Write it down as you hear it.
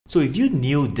So if you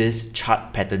knew this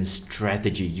chart pattern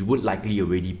strategy, you would likely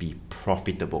already be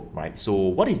profitable, right? So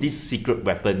what is this secret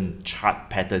weapon chart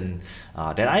pattern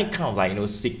that I kind of like,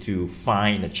 seek to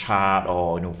find a chart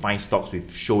or, find stocks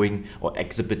with showing or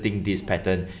exhibiting this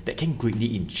pattern that can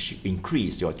greatly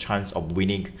increase your chance of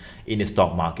winning in the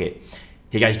stock market.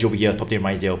 Hey guys, Joey here, top 10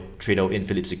 Rise trader in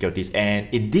Phillips Securities, and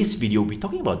in this video, we're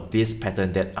talking about this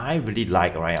pattern that I really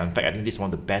like, alright? In fact, I think this is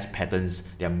one of the best patterns.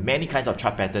 There are many kinds of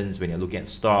chart patterns when you're looking at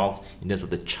stocks, in terms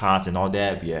of the charts and all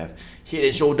that. We have head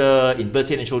and shoulder, inverse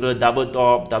head and shoulder, double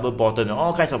top, double bottom, and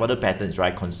all kinds of other patterns,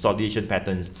 right? Consolidation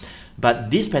patterns.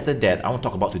 But this pattern that I want to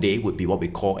talk about today would be what we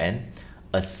call an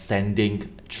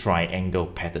ascending triangle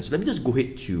pattern. So let me just go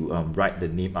ahead to write the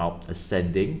name out,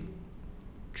 ascending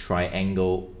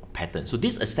triangle pattern. So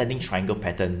this ascending triangle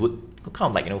pattern would kind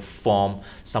of like form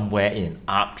somewhere in an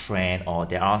uptrend, or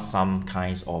there are some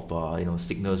kinds of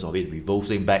signals of it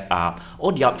reversing back up,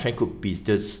 or the uptrend could be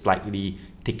just slightly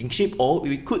taking shape, or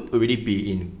it could already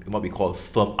be in what we call a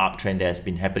firm uptrend that has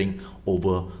been happening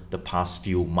over the past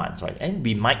few months, right? And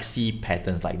we might see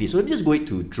patterns like this. So let me just go ahead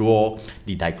to draw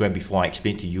the diagram before I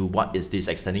explain to you what is this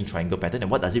ascending triangle pattern and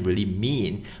what does it really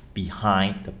mean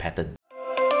behind the pattern.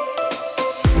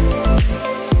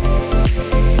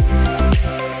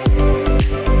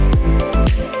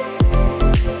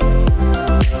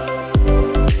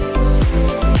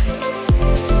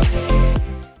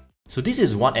 So this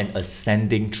is what an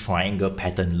ascending triangle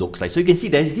pattern looks like. So you can see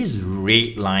there's this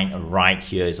red line right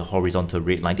here, is a horizontal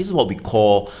red line. This is what we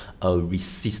call a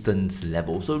resistance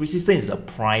level. So resistance is a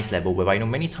price level whereby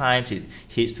many times it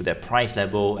hits to that price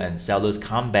level and sellers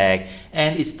come back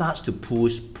and it starts to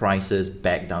push prices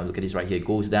back down. Look at this right here, it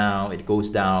goes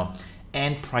down,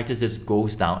 and prices just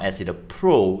goes down as it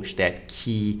approaches that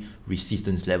key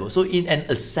resistance level. So in an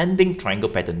ascending triangle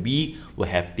pattern, we will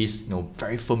have this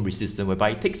very firm resistance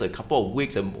whereby it takes a couple of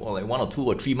weeks, or like 1 or 2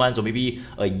 or 3 months, or maybe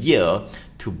a year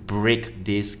to break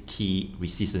this key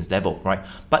resistance level, right?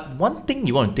 But one thing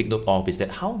you want to take note of is that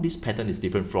how this pattern is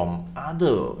different from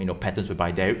other patterns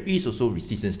whereby there is also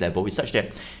resistance level, is such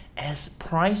that as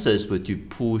prices were to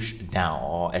push down,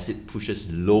 or as it pushes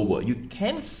lower, you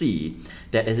can see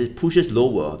that as it pushes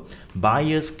lower,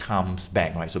 buyers comes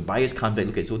back, right? So buyers come back.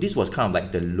 Okay, so this was kind of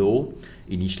like the low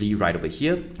initially right over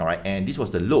here, all right, and this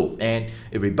was the low, and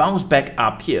it rebounds back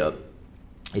up here.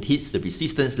 It hits the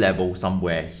resistance level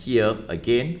somewhere here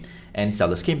again, and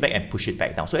sellers came back and push it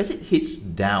back down. So as it hits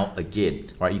down again,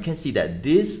 right, you can see that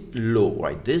this low,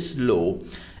 right, this low,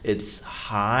 it's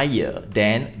higher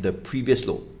than the previous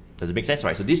low. Does it make sense,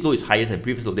 right? So this low is higher than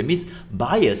previous low. That means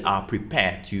buyers are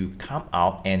prepared to come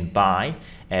out and buy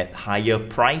at higher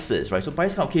prices, right? So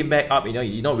buyers came back up, you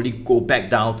don't really go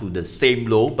back down to the same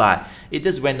low, but it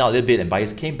just went down a little bit, and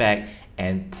buyers came back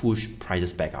and pushed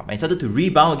prices back up and started to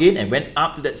rebound again and went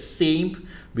up to that same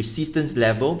resistance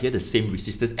level, here the same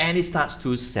resistance, and it starts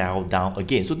to sell down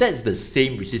again. So that's the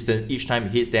same resistance. Each time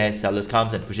it hits there, sellers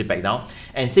comes and push it back down,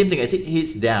 and same thing as it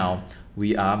hits down,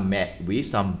 we are met with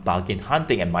some bargain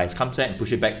hunting, and buyers comes in and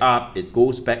push it back up. It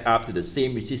goes back up to the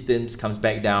same resistance, comes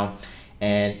back down,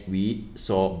 and we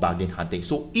saw bargain hunting.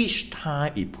 So each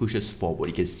time it pushes forward,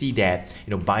 you can see that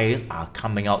buyers are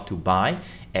coming out to buy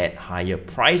at higher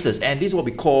prices, and this is what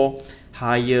we call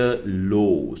higher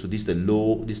low. So this is the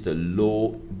low, this is the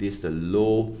low, this is the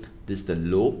low, this is the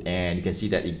low, and you can see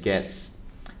that it gets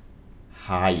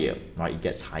higher, right? It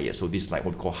gets higher. So this is like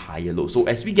what we call higher low. So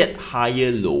as we get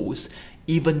higher lows,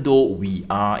 even though we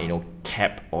are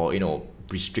capped or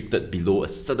restricted below a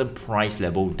certain price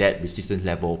level, that resistance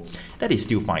level, that is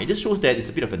still fine. It just shows that it's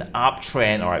a bit of an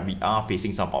uptrend. All right, we are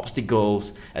facing some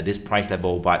obstacles at this price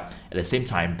level, but at the same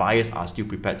time, buyers are still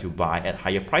prepared to buy at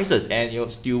higher prices,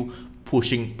 and still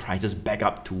pushing prices back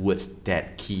up towards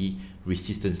that key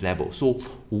resistance level. So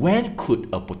when could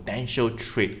a potential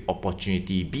trade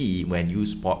opportunity be when you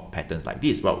spot patterns like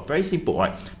this? Well, very simple,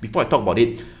 right? Before I talk about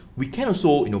it, we can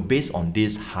also, based on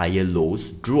these higher lows,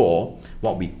 draw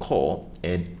what we call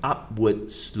an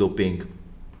upward sloping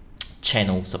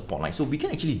channel support line. So we can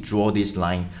actually draw this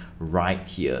line right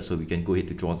here. So we can go ahead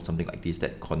to draw something like this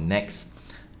that connects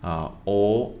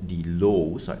all the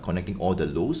lows, right? Connecting all the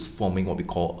lows, forming what we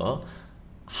call a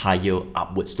higher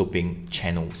upward sloping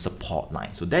channel support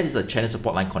line. So that is a channel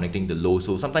support line connecting the lows.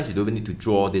 So sometimes you don't even need to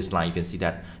draw this line. You can see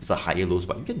that it's a higher lows,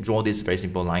 but you can draw this very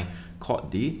simple line called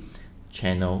the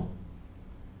channel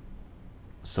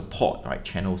support, right?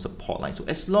 Channel support line. So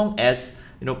as long as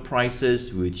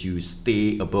prices were to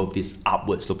stay above this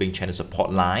upward sloping channel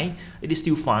support line, it is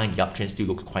still fine. The uptrend still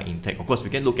looks quite intact. Of course, we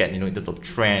can look at, in terms of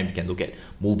trend, we can look at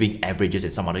moving averages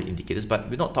and some other indicators, but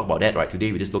we're not talking about that, right?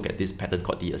 Today, we just look at this pattern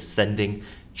called the ascending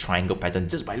triangle pattern,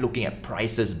 just by looking at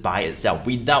prices by itself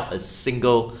without a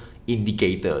single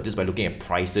indicator, just by looking at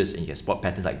prices, and you can spot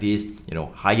patterns like this,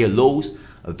 higher lows,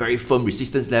 a very firm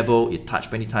resistance level, it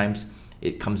touched many times,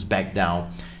 it comes back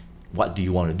down. What do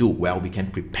you want to do? Well, we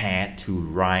can prepare to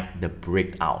ride the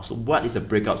breakout. So what is a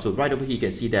breakout? So right over here, you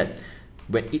can see that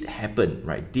when it happened,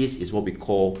 right, this is what we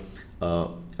call a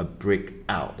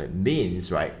breakout. That means,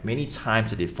 right, many times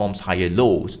that it forms higher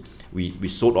lows, we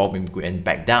sold off and went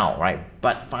back down, right?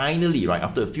 But finally, right,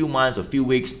 after a few months, a few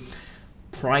weeks,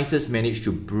 prices managed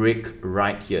to break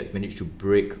right here, managed to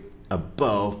break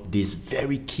above this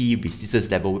very key resistance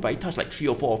level, whereby it touched like 3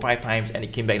 or 4 or 5 times and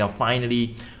it came back down.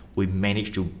 Finally, we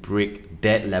managed to break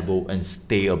that level and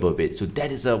stay above it. So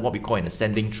that is what we call an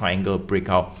ascending triangle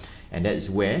breakout, and that is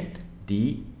where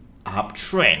the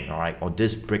uptrend, all right, or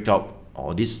this breakout,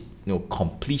 or this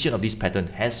completion of this pattern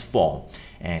has formed,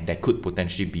 and there could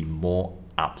potentially be more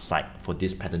upside for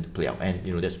this pattern to play out. And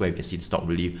that's where you can see the stock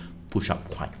really push up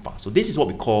quite fast. So this is what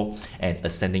we call an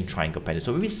ascending triangle pattern.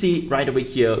 So when we see right over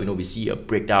here, we see a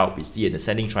breakout, we see an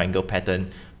ascending triangle pattern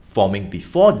forming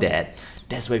before that,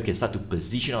 that's where we can start to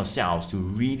position ourselves to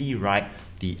really ride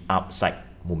the upside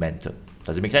momentum.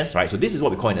 Does it make sense? Right? So this is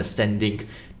what we call an ascending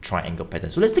triangle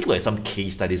pattern. So let's take a look at some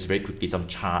case studies very quickly, some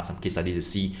charts, some case studies to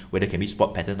see whether can we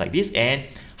spot patterns like this and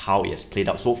how it has played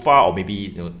out so far, or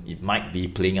maybe it might be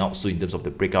playing out soon in terms of the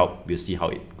breakout. We'll see how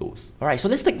it goes. All right, so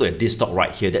let's take a look at this stock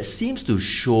right here that seems to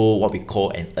show what we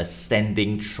call an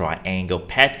ascending triangle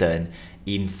pattern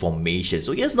in formation.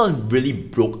 So it has not really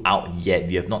broke out yet.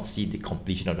 We have not seen the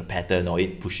completion of the pattern or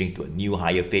it pushing to a new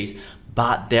higher phase,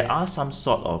 but there are some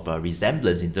sort of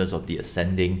resemblance in terms of the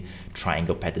ascending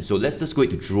triangle pattern. So let's just go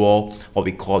to draw what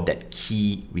we call that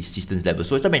key resistance level.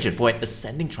 So as I mentioned, for an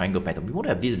ascending triangle pattern, we want to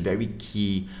have this very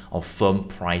key or firm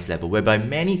price level, whereby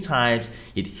many times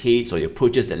it hits or it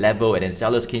approaches the level and then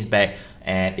sellers came back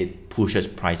and it pushes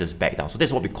prices back down. So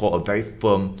that's what we call a very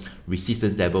firm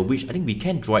resistance level, which I think we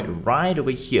can draw it right over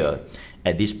here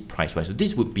at this price point. So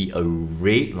this would be a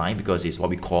red line because it's what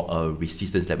we call a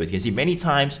resistance level. You can see many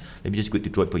times, let me just go to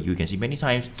draw it for you. You can see many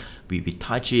times we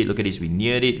touch it, look at this, we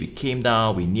neared it, we came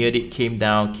down, we neared it, came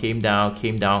down, came down,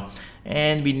 came down,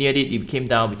 and we neared it, it came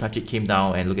down, we touched it, came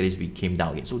down, and look at this, we came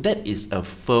down again. So that is a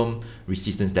firm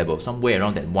resistance level, somewhere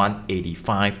around that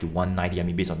 185 to 190. I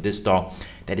mean, based on this stock,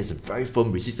 that is a very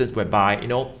firm resistance whereby,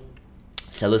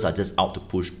 sellers are just out to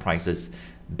push prices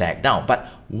back down. But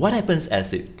what happens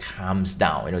as it comes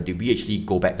down? Did we actually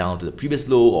go back down to the previous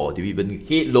low, or did we even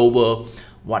hit lower?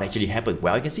 What actually happened?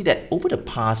 Well, you can see that over the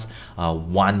past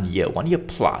 1 year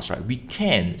plus, right, we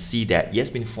can see that it has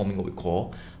been forming what we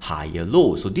call higher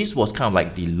lows. So this was kind of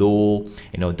like the low,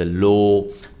 the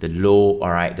low, all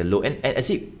right, the low, and as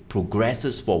it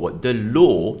progresses forward, the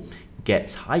low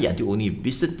gets higher until only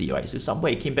recently, right? So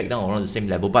somewhere it came back down around the same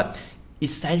level, but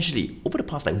essentially over the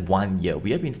past 1 year,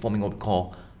 we have been forming what we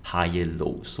call higher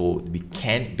lows. So we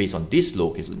can, based on this low,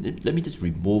 okay, so let me just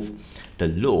remove the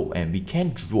low, and we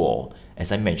can draw,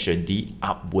 as I mentioned, the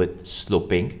upward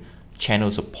sloping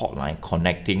channel support line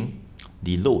connecting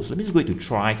the lows. Let me just go to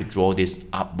try to draw this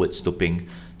upward sloping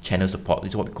channel support.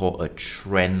 This is what we call a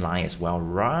trend line as well,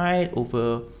 right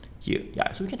over here.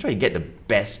 Yeah, so we can try to get the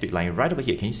best fit line right over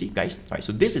here. Can you see, guys? All right,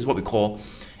 so this is what we call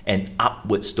an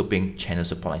upward sloping channel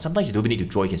support line. Sometimes you don't even need to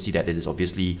draw, you can see that it is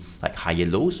obviously like higher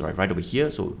lows, right over here.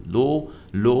 So low,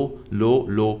 low, low,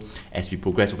 low. As we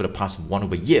progress over the past 1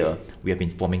 over year, we have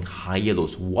been forming higher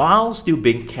lows while still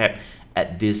being kept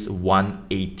at this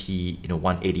 180,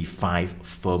 185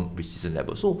 firm resistance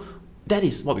level. So that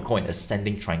is what we call an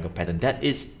ascending triangle pattern that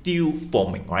is still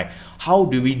forming, right? How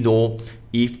do we know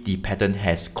if the pattern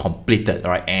has completed,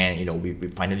 right? And we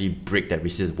finally break that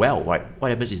resistance well, right? What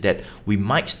happens is that we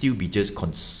might still be just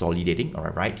consolidating, all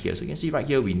right here. So you can see right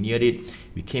here, we neared it,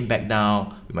 we came back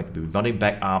down, we might be rebounding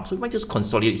back up. So we might just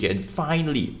consolidate here, and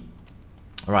finally,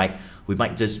 all right, we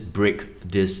might just break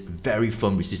this very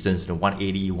firm resistance,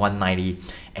 180, 190.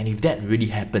 And if that really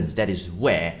happens, that is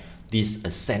where this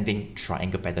ascending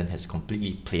triangle pattern has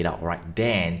completely played out, right?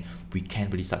 Then we can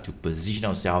really start to position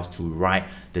ourselves to ride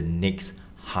the next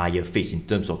higher phase in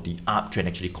terms of the uptrend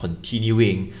actually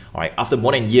continuing, all right? After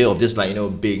more than a year of this,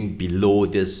 being below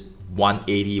this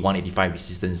 180, 185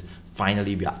 resistance,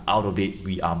 finally we are out of it.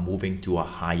 We are moving to a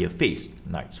higher phase,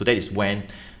 right? So that is when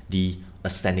the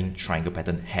ascending triangle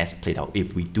pattern has played out,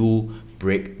 if we do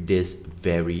break this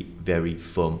very, very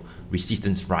firm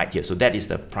resistance right here. So that is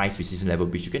the price resistance level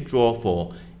which you can draw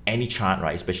for any chart,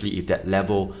 right, especially if that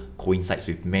level coincides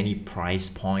with many price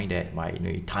point that might,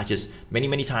 it touches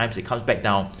many times, it comes back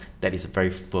down, that is a very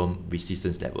firm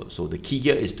resistance level. So the key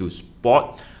here is to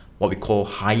spot what we call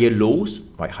higher lows,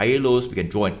 right? Higher lows, we can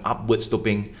draw an upward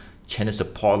sloping channel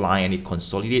support line, and it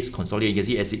consolidates. You can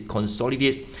see as it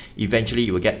consolidates, eventually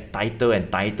it will get tighter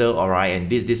and tighter, all right? And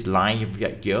this line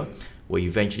right here will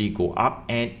eventually go up,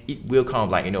 and it will kind of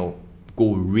like,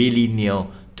 go really near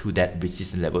to that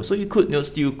resistance level. So you could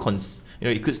still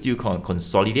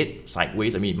consolidate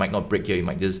sideways. I mean, it might not break here, it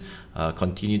might just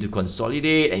continue to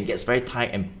consolidate, and it gets very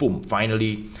tight, and boom,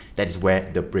 finally that is where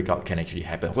the breakout can actually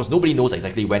happen. Of course, nobody knows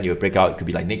exactly when your breakout. It could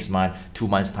be like next month, 2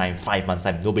 months time, 5 months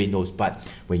time, nobody knows. But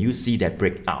when you see that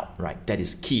breakout, right, that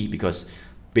is key, because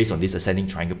based on this ascending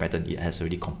triangle pattern, it has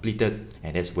already completed,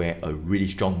 and that's where a really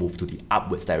strong move to the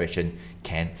upwards direction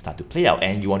can start to play out,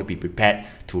 and you want to be prepared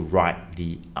to ride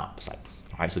the upside.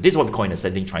 All right, so this is what we call an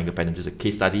ascending triangle pattern. Just a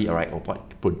case study, all right, of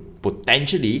what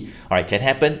potentially, all right, can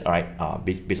happen, all right,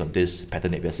 based on this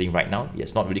pattern that we are seeing right now.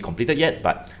 It's not really completed yet,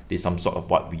 but this is some sort of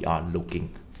what we are looking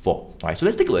for. All right, so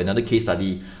let's take a look at another case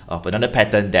study of another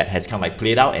pattern that has kind of like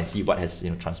played out and see what has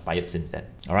transpired since then.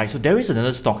 All right, so there is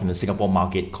another stock in the Singapore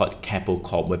market called Keppel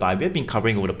Corp, whereby we have been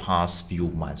covering over the past few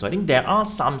months. So I think there are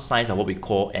some signs of what we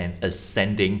call an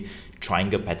ascending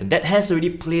triangle pattern that has already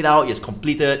played out, it's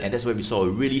completed, and that's where we saw a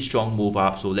really strong move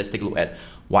up. So let's take a look at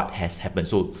what has happened.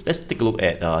 So let's take a look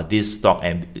at this stock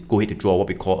and go ahead to draw what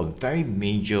we call a very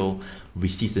major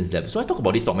resistance level. So I talk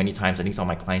about this stock many times. I think some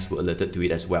of my clients were alerted to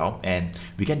it as well, and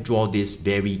we can draw this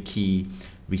very key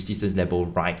resistance level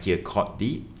right here called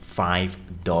the $5.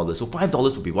 So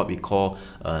 $5 would be what we call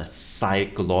a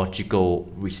psychological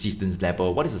resistance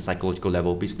level. What is a psychological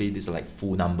level? Basically, these are like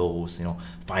full numbers, $5,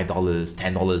 $10,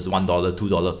 $1,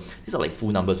 $2. These are like full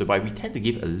numbers, whereby we tend to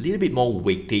give a little bit more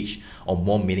weightage or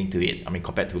more meaning to it. I mean,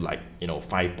 compared to like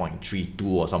 5.32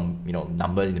 or some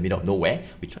number in the middle of nowhere,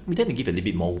 we tend to give a little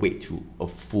bit more weight to a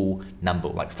full number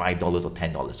like $5 or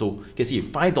 $10. So you can see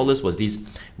 $5 was this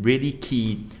really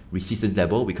key resistance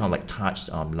level we kind of like touched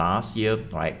last year,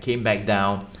 right? Came back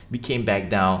down, we came back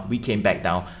down, we came back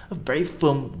down. A very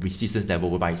firm resistance level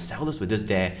whereby sellers were just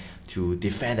there to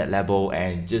defend that level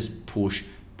and just push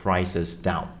prices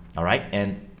down, all right?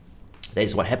 And that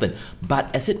is what happened.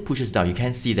 But as it pushes down, you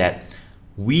can see that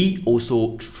we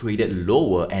also traded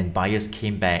lower, and buyers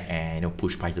came back and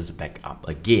pushed prices back up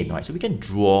again, right? So we can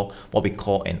draw what we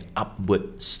call an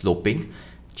upward sloping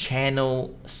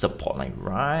channel support line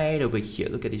right over here.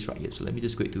 Look at this right here. So let me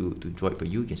just go to draw it for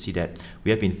you. You can see that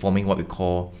we have been forming what we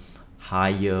call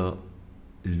higher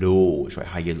lows, right?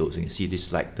 Higher lows. So you can see this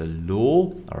is like the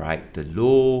low, all right? The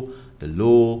low, the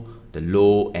low, the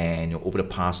low, and over the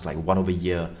past like 1 over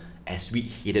year, as we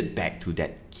headed back to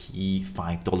that key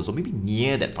 $5, or maybe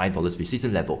near that $5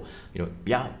 resistance level,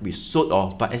 yeah, we sold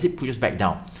off, but as it pushes back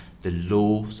down, the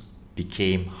lows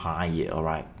became higher, all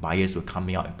right? Buyers were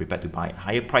coming out and prepared to buy at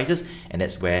higher prices, and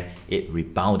that's where it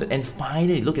rebounded. And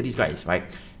finally, look at these guys, right?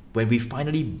 When we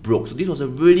finally broke, so this was a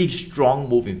really strong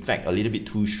move, in fact, a little bit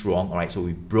too strong, all right? So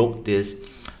we broke this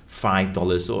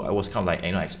 $5. So I was kind of like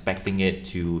expecting it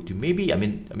to maybe, I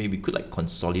mean we could like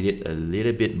consolidate a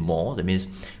little bit more. That means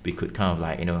we could kind of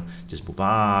like just move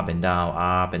up and down,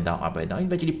 up and down, up and down.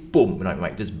 Eventually, boom,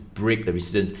 right, just break the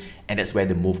resistance, and that's where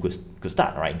the move could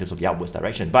start, right, in terms of the upwards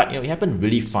direction. But it happened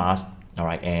really fast, all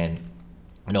right, and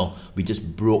we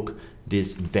just broke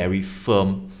this very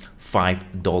firm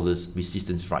 $5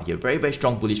 resistance right here. Very, very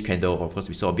strong bullish candle. Of course,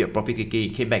 we saw a bit of profit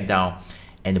taking, came back down,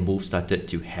 and the move started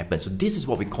to happen. So this is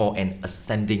what we call an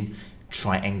ascending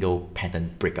triangle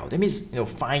pattern breakout. That means,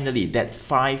 finally that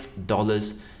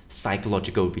 $5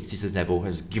 psychological resistance level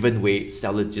has given way.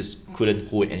 Sellers just couldn't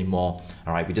hold it anymore.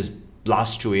 All right, we just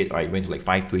blast through it. All right, it went to like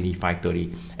 520,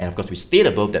 530, and of course we stayed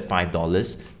above that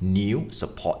 $5 new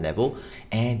support level,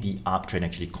 and the uptrend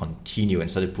actually continued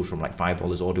and started to push from like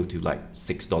 $5 all the way to like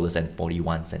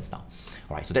 $6.41 now.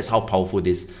 All right, so that's how powerful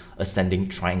this ascending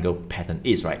triangle pattern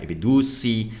is, right? If you do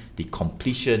see the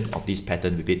completion of this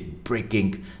pattern with it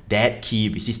breaking that key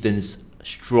resistance,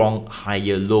 strong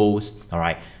higher lows, all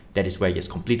right, that is where it gets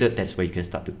completed. That's where you can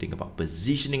start to think about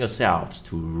positioning yourselves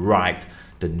to ride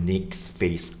the next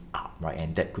phase up, right?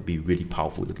 And that could be really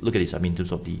powerful. Look at this. I mean, in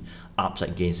terms of the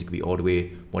upside gains, it could be all the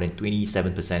way more than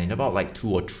 27% in about like 2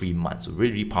 or 3 months. So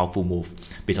really, really powerful move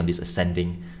based on this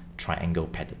ascending triangle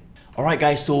pattern. Alright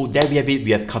guys, so there we have it.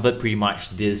 We have covered pretty much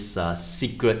this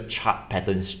secret chart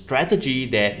pattern strategy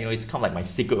that, it's kind of like my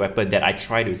secret weapon that I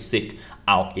try to seek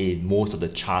out in most of the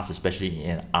charts, especially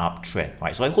in an uptrend,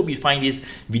 right? So I hope you find this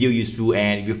video useful,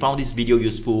 and if you found this video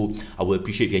useful, I would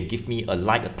appreciate if you can give me a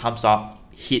like, a thumbs up,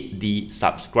 hit the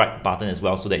subscribe button as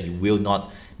well, so that you will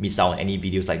not miss out on any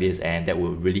videos like this, and that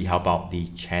will really help out the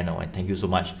channel. And thank you so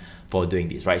much for doing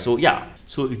this, right? So yeah,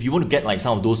 so if you want to get like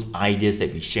some of those ideas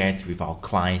that we shared with our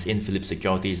clients in Philips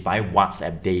Securities by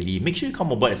WhatsApp daily, make sure you come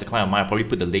on board as a client of mine. I'll probably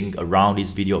put the link around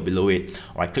this video below it.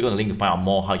 All right, click on the link to find out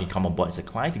more how you can come on board as a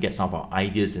client to get some of our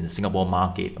ideas in the Singapore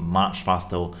market much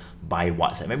faster by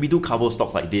WhatsApp. And we do cover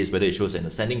stocks like this, whether it shows an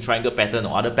ascending triangle pattern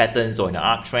or other patterns, or in an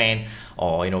uptrend,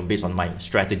 or based on my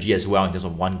strategy as well, in terms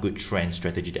of one good trend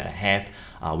strategy that I have.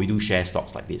 We do share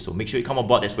stocks like this, so make sure you come on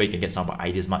board. That's where you can get some of our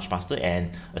ideas much faster,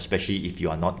 and especially if you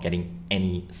are not getting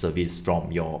any service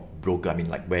from your broker. I mean,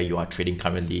 like where you are trading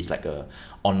currently is like a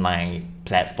online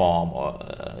platform, or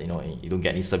you don't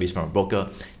get any service from a broker,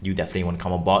 you definitely want to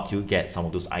come on board to get some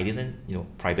of those ideas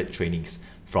and private trainings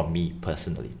from me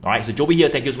personally. All right, so Joey here.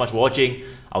 Thank you so much for watching.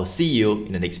 I'll see you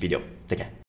in the next video. Take care.